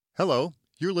Hello,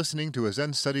 you're listening to a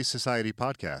Zen Studies Society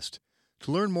podcast.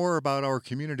 To learn more about our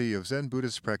community of Zen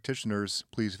Buddhist practitioners,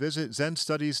 please visit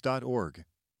zenstudies.org.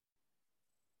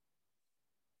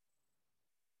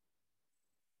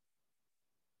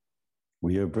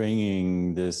 We are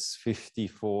bringing this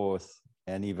 54th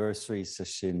anniversary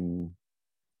session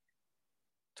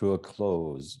to a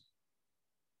close,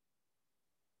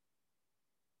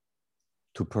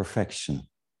 to perfection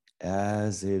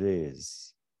as it is.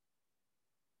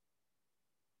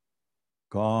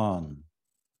 Gone.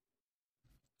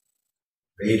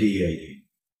 Radiating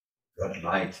that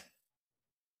light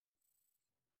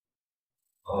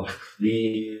of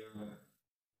clear,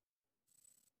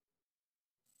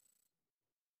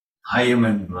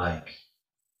 diamond-like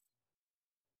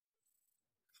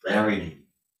clarity,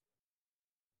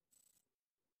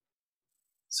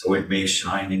 so it may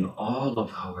shine in all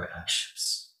of our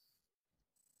actions.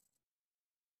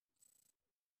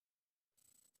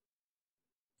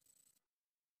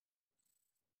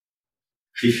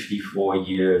 "54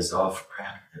 years of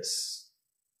practice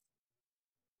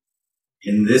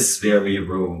in this very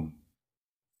room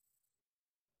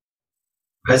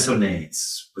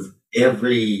resonates with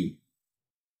every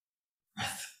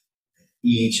breath that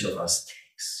each of us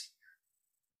takes.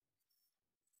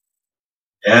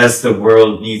 As the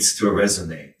world needs to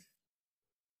resonate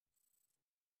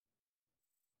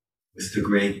with the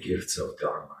great gifts of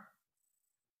Dharma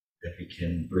that we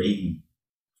can bring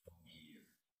from here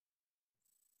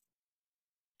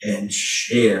and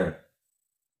share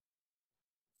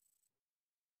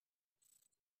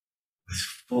with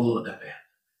full abandon.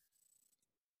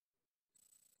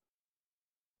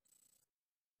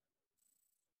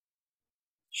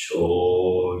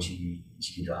 Shoji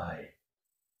Jidai.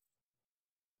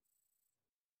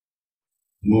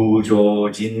 Mujo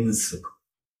Jinsuku.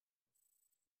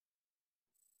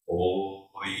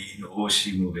 Oi no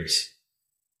Shimubeshi.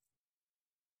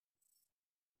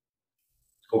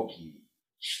 Toki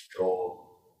Hito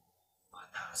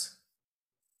Watasu.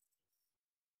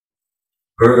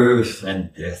 Birth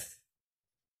and death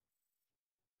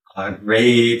are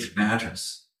great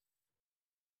matters.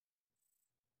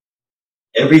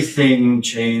 Everything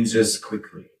changes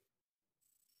quickly.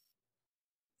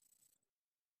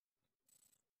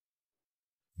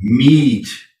 Meet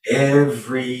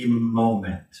every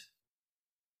moment.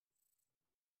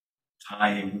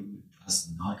 Time does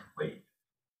not wait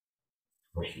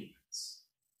for humans.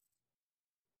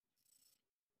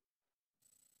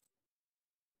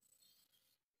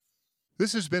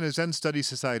 This has been a Zen Studies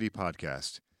Society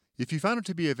podcast. If you found it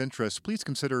to be of interest, please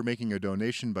consider making a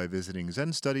donation by visiting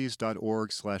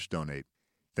zenstudies.org/donate.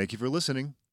 Thank you for listening.